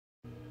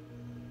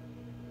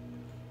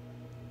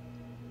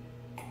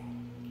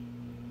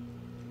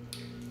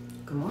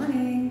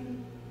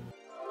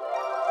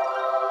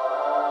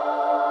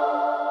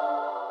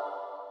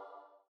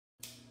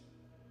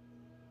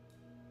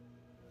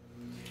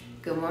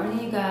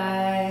morning, you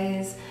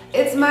guys.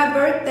 It's my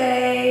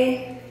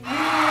birthday.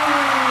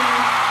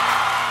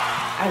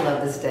 I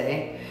love this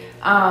day.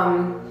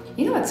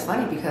 You know, it's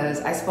funny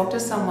because I spoke to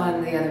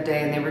someone the other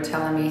day and they were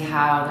telling me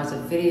how there's a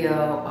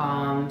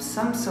video,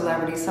 some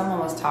celebrity, someone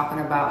was talking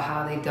about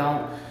how they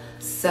don't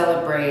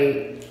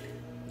celebrate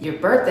your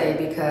birthday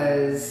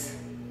because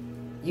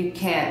you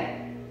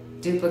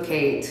can't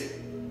duplicate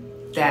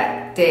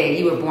that day.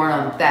 You were born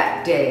on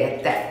that day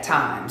at that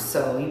time,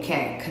 so you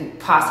can't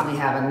possibly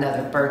have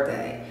another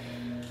birthday.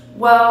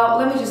 Well,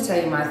 let me just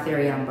tell you my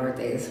theory on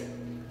birthdays.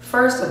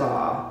 First of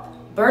all,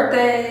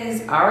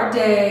 birthdays are a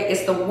day.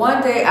 It's the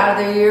one day out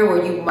of the year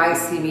where you might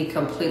see me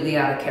completely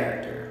out of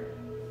character.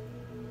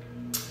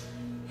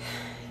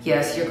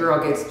 Yes, your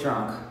girl gets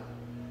drunk.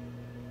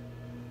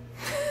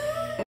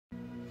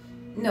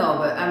 No,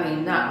 but I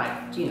mean, not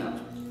like, you know,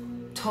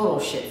 total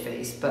shit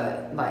face,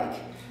 but like,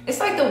 it's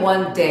like the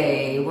one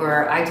day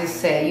where I just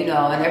say, you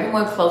know, and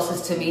everyone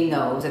closest to me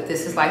knows that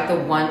this is like the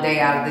one day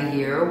out of the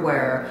year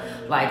where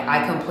like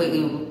I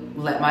completely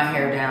let my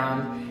hair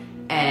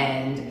down,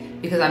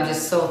 and because I'm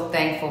just so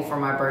thankful for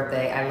my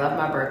birthday. I love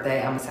my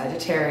birthday. I'm a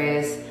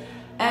Sagittarius.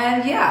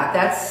 And yeah,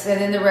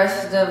 and then the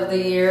rest of the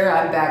year,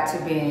 I'm back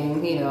to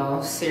being, you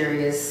know,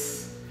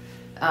 serious,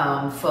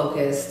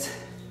 focused,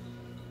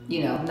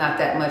 you know, not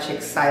that much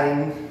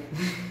exciting.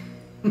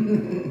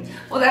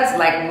 Well, that's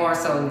like more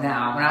so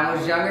now. When I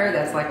was younger,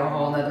 that's like a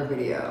whole nother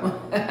video.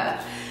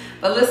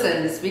 But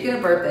listen, speaking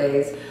of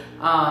birthdays,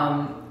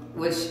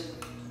 which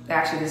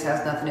actually this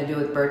has nothing to do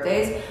with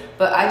birthdays,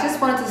 but I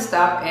just wanted to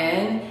stop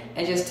in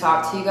and just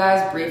talk to you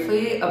guys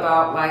briefly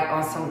about like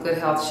on some good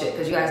health shit,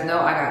 because you guys know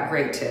I got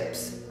great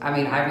tips. I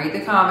mean, I read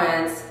the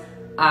comments.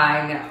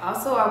 I know.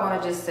 Also, I want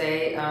to just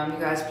say, you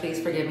guys, please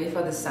forgive me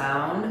for the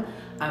sound.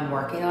 I'm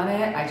working on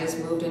it. I just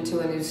moved into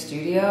a new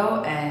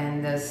studio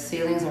and the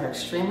ceilings are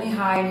extremely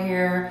high in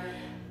here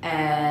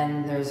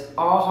and there's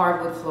all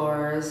hardwood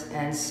floors,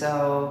 and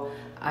so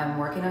I'm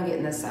working on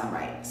getting the sound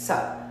right. So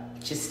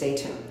just stay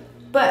tuned.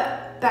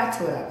 But back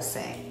to what I was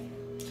saying.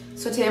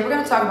 So today we're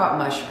going to talk about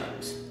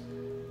mushrooms.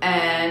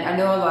 And I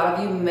know a lot of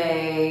you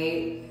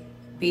may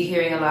be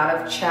hearing a lot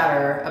of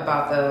chatter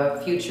about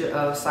the future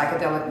of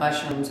psychedelic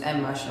mushrooms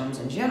and mushrooms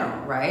in general,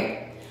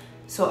 right?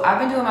 So I've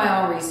been doing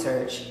my own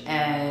research,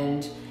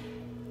 and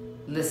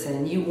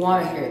listen, you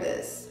want to hear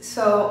this.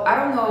 So I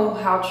don't know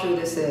how true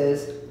this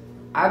is.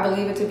 I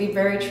believe it to be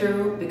very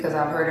true because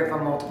I've heard it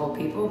from multiple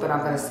people, but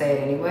I'm going to say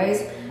it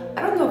anyways.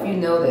 I don't know if you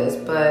know this,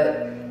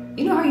 but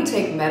you know how you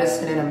take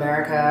medicine in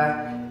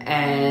America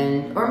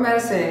or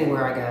medicine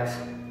anywhere, I guess.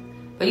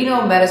 But you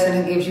know,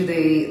 medicine gives you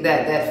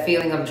that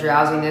feeling of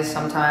drowsiness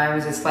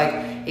sometimes. It's like,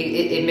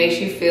 it makes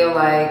you feel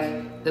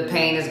like the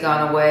pain has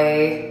gone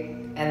away,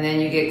 and then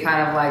you get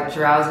kind of like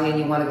drowsy and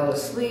you want to go to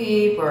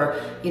sleep, or,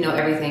 you know,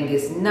 everything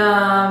gets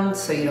numbed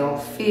so you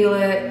don't feel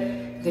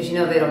it. Because, you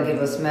know, they don't give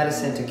us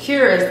medicine to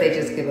cure us, they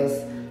just give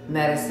us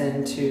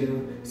medicine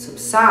to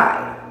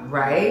subside,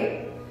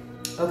 right?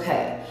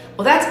 Okay,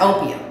 well, that's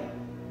opium.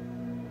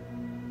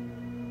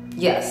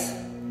 Yes.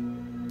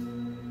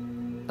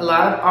 A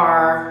lot of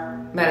our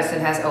medicine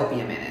has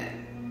opium in it.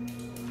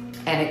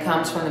 And it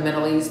comes from the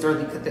Middle East, or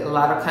a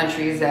lot of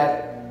countries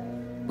that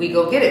we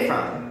go get it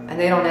from. And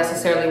they don't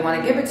necessarily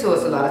want to give it to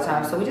us a lot of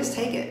times, so we just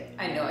take it.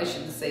 I know I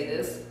shouldn't say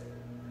this.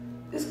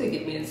 This could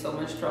get me in so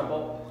much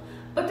trouble.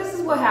 But this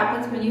is what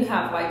happens when you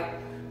have like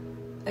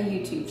a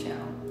YouTube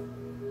channel.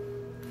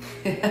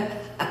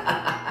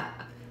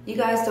 You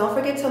guys, don't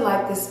forget to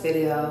like this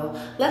video.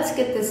 Let's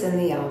get this in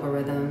the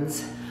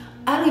algorithms.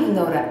 I don't even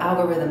know what an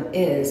algorithm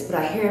is, but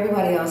I hear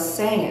everybody else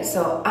saying it,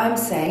 so I'm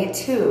saying it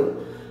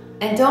too.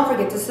 And don't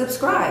forget to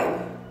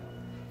subscribe,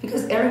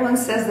 because everyone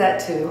says that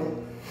too.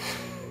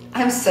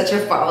 I'm such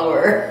a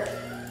follower.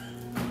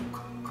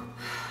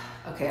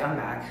 Okay, I'm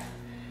back.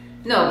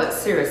 No, but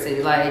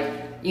seriously, like,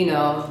 you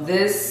know,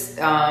 this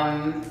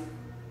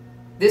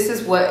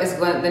is what is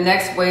going, the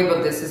next wave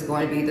of this is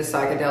going to be the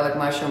psychedelic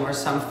mushroom or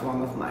some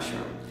form of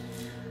mushroom.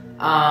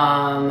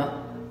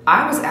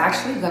 I was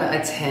actually gonna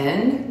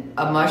attend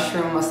a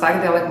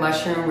psychedelic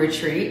mushroom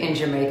retreat in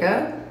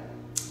Jamaica.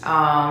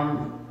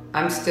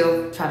 I'm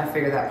still trying to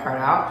figure that part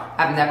out.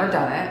 I've never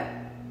done it.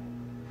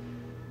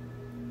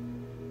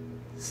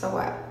 So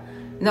what?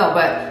 No,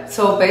 but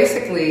so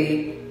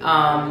basically,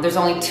 there's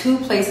only 2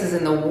 places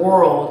in the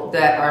world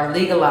that are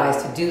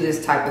legalized to do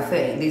this type of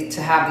thing,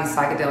 to have these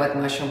psychedelic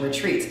mushroom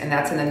retreats, and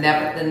that's in the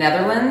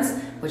Netherlands,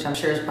 which I'm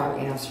sure is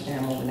probably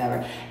Amsterdam or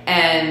whatever,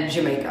 and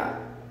Jamaica.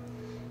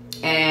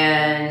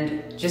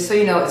 And just so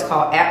you know, it's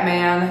called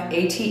Atman,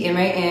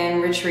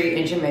 A-T-M-A-N retreat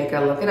in Jamaica.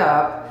 Look it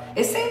up.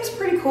 It seems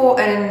pretty cool,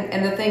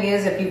 and the thing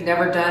is, if you've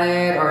never done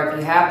it, or if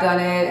you have done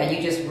it and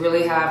you just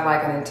really have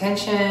like an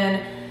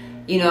intention,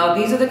 you know,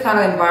 these are the kind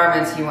of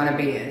environments you want to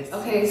be in.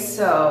 Okay,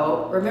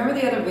 so remember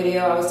the other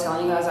video I was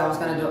telling you guys I was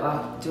going to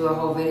do a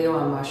whole video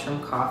on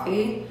mushroom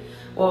coffee?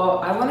 Well,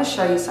 I want to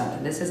show you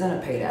something. This isn't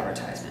a paid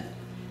advertisement,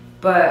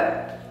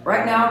 but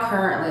right now,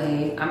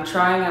 currently, I'm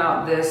trying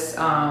out this,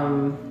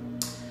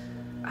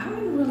 I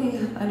don't really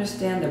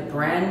understand the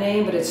brand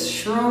name, but it's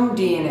Shroom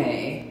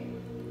DNA.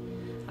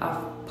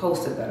 I'll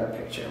post a better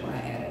picture when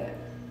I edit it.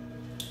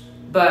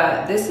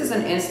 But this is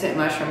an instant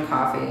mushroom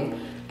coffee.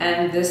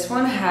 And this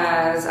one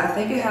has, I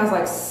think it has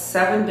like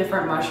 7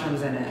 different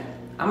mushrooms in it.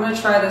 I'm gonna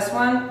try this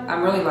one.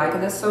 I'm really liking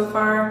this so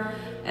far.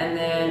 And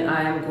then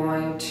I'm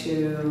going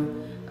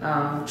to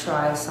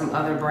try some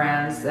other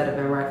brands that have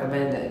been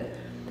recommended.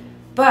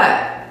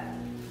 But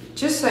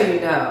just so you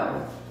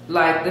know,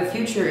 like the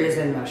future is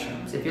in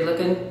mushrooms. If you're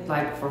looking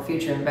like for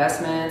future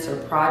investments or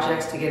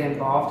projects to get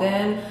involved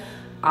in,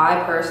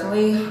 I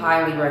personally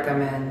highly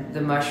recommend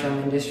the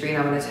mushroom industry,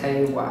 and I'm gonna tell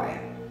you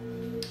why.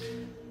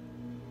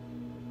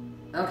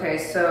 Okay,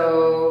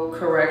 so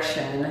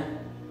correction.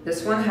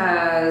 This one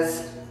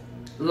has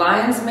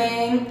lion's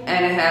mane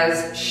and it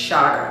has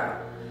chaga.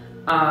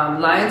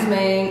 Lion's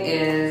mane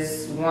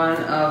is one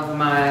of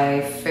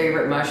my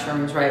favorite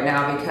mushrooms right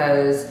now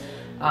because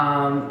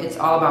it's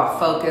all about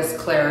focus,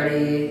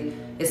 clarity.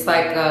 It's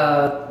like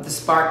the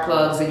spark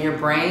plugs in your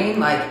brain,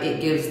 like it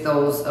gives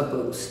those a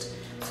boost.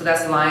 So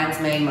that's lion's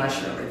mane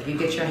mushroom. If you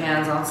get your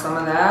hands on some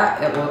of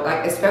that, it will,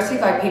 like, especially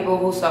like people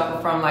who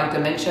suffer from like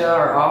dementia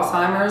or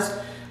Alzheimer's,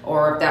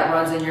 or if that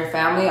runs in your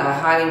family, I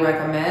highly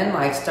recommend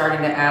like starting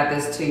to add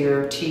this to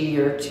your tea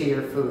or to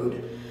your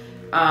food.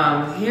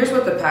 Here's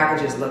what the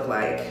packages look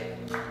like.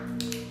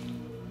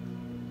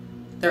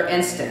 They're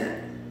instant.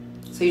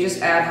 So you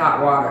just add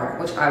hot water,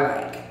 which I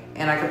like.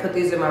 And I can put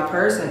these in my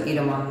purse and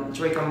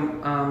drink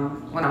them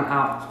when I'm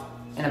out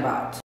and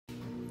about.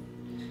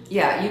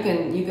 Yeah, you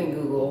can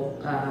Google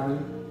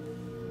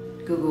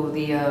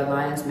the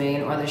lion's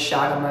mane or the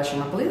chaga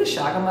mushroom. I believe the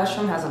chaga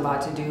mushroom has a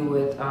lot to do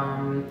with,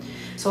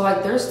 so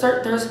like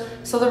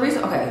so the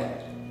reason, okay,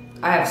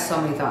 I have so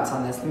many thoughts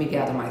on this. Let me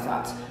gather my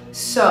thoughts.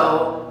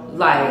 So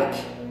like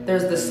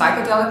there's the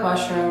psychedelic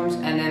mushrooms,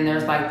 and then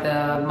there's like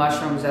the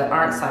mushrooms that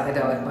aren't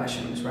psychedelic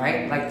mushrooms,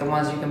 right? Like the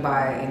ones you can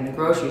buy in the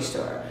grocery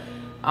store.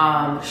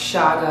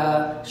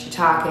 Chaga,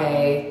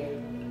 shiitake,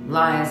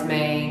 lion's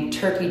mane,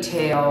 turkey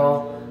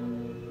tail.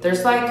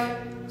 There's like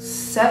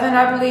 7,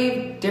 I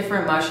believe,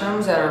 different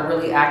mushrooms that are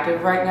really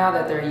active right now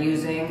that they're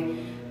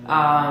using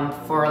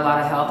for a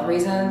lot of health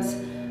reasons.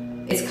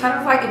 It's kind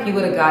of like if you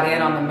would have got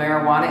in on the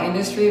marijuana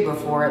industry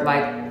before it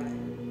like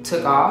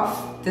took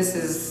off. This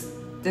is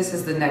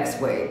the next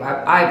wave,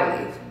 I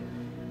believe.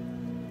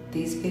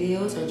 These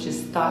videos are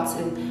just thoughts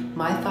and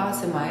my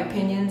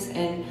opinions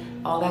and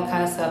all that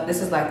kind of stuff.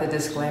 This is like the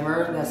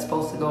disclaimer that's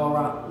supposed to go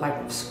around,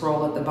 like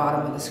scroll at the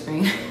bottom of the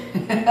screen.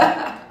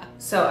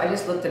 So I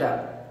just looked it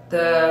up.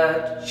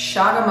 The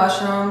chaga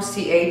mushroom,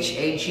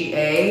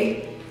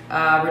 CHAGA,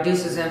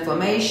 reduces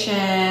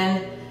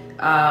inflammation,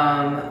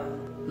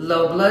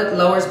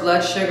 lowers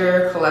blood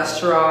sugar,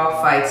 cholesterol,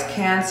 fights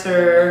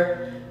cancer.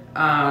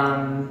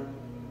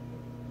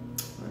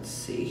 Let's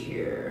see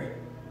here.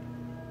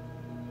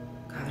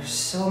 God, there's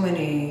so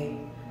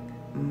many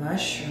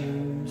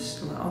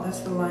mushrooms. Oh, that's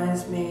the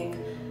lion's mane.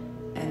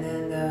 And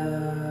then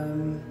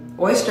the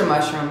oyster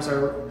mushrooms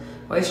are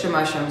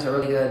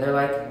really good. They're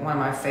like one of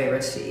my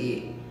favorites to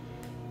eat.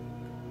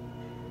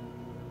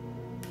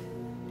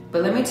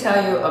 But let me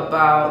tell you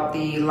about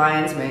the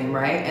lion's mane,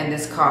 right? And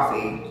this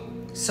coffee.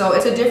 So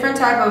it's a different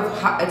type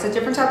of rush.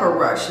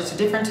 It's a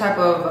different type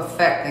of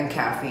effect than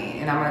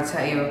caffeine. And I'm gonna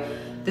tell you,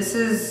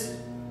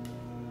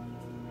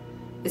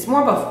 it's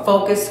more of a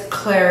focus,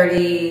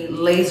 clarity,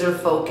 laser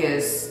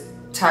focus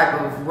type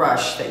of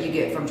rush that you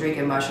get from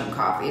drinking mushroom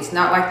coffee. It's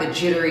not like the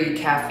jittery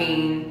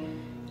caffeine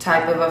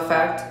type of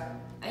effect.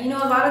 And you know,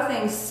 a lot of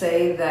things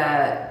say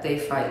that they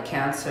fight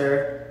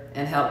cancer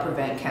and help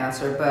prevent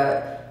cancer,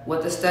 but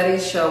what the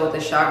studies show with the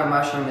chaga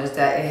mushroom is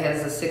that it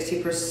has a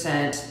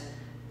 60%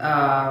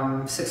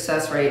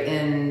 success rate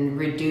in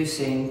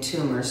reducing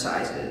tumor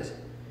sizes.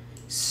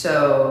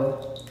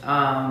 So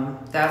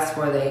that's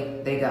where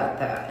they got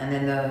that. And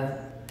then the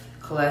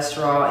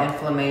cholesterol,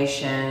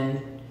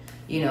 inflammation,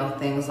 you know,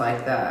 things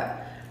like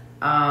that.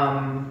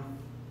 I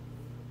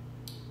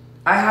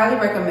highly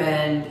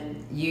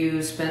recommend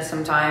you spend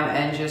some time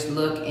and just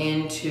look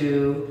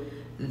into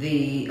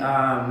the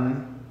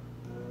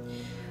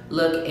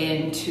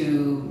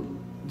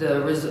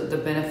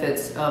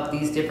benefits of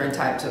these different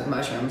types of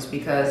mushrooms,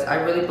 because I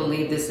really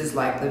believe this is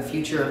like the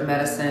future of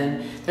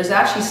medicine. There's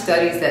actually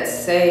studies that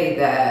say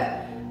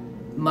that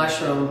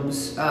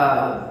mushrooms,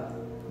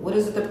 what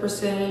is it, the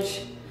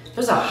percentage?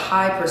 There's a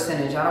high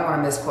percentage, I don't want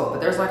to misquote, but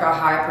there's like a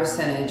high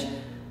percentage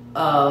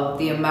of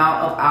the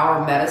amount of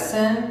our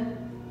medicine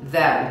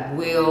that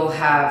will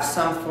have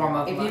some form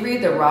of... If you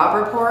read the Robb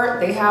Report,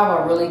 they have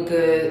a really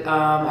good,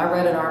 I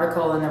read an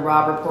article in the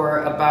Robb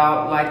Report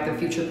about like the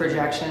future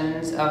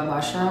projections of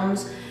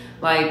mushrooms.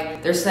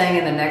 Like they're saying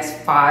in the next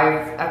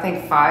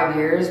 5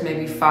 years,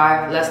 maybe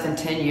less than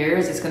 10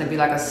 years, it's gonna be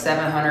like a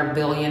 $700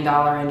 billion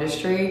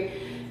industry.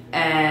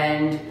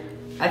 And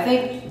I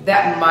think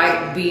that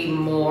might be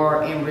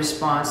more in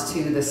response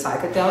to the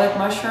psychedelic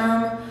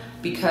mushroom,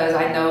 because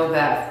I know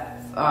that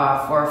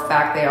for a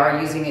fact they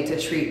are using it to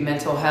treat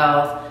mental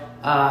health,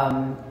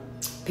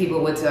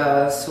 people with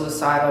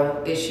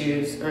suicidal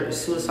issues or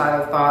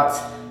suicidal thoughts,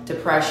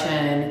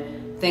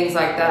 depression, things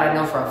like that. I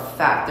know for a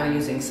fact they're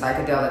using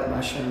psychedelic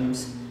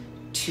mushrooms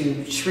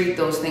to treat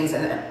those things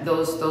and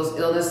those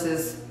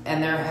illnesses,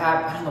 and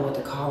I don't know what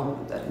to call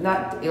them,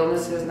 not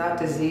illnesses, not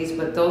disease,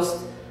 but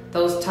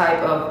those type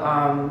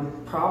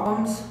of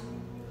problems.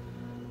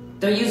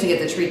 They're using it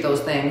to treat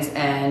those things,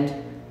 and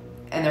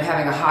they're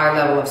having a high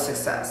level of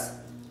success.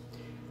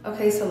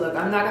 Okay, so look,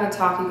 I'm not going to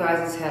talk you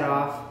guys' head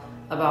off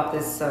about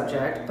this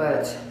subject,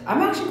 but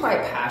I'm actually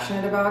quite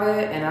passionate about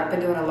it, and I've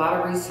been doing a lot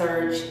of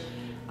research.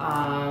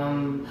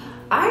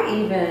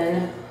 I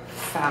even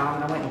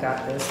found, I went and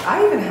got this,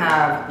 I even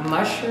have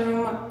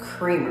mushroom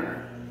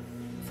creamer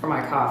for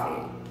my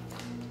coffee.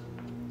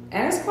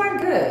 And it's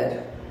quite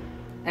good.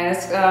 And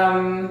it's,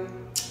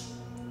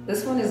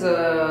 this one is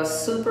a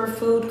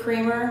superfood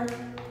creamer.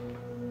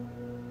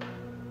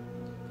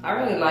 I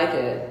really like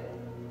it.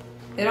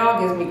 It all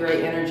gives me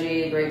great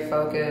energy, great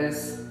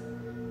focus,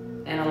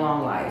 and a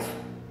long life.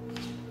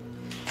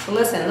 So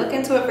listen, look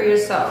into it for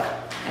yourself,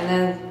 and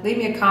then leave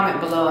me a comment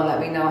below and let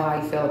me know how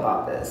you feel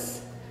about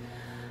this.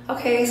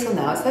 Okay, so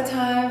now it's that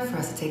time for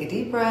us to take a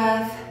deep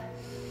breath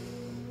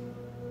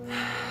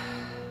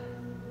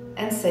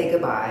and say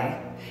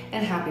goodbye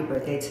and happy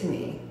birthday to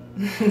me.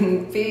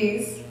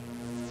 Peace.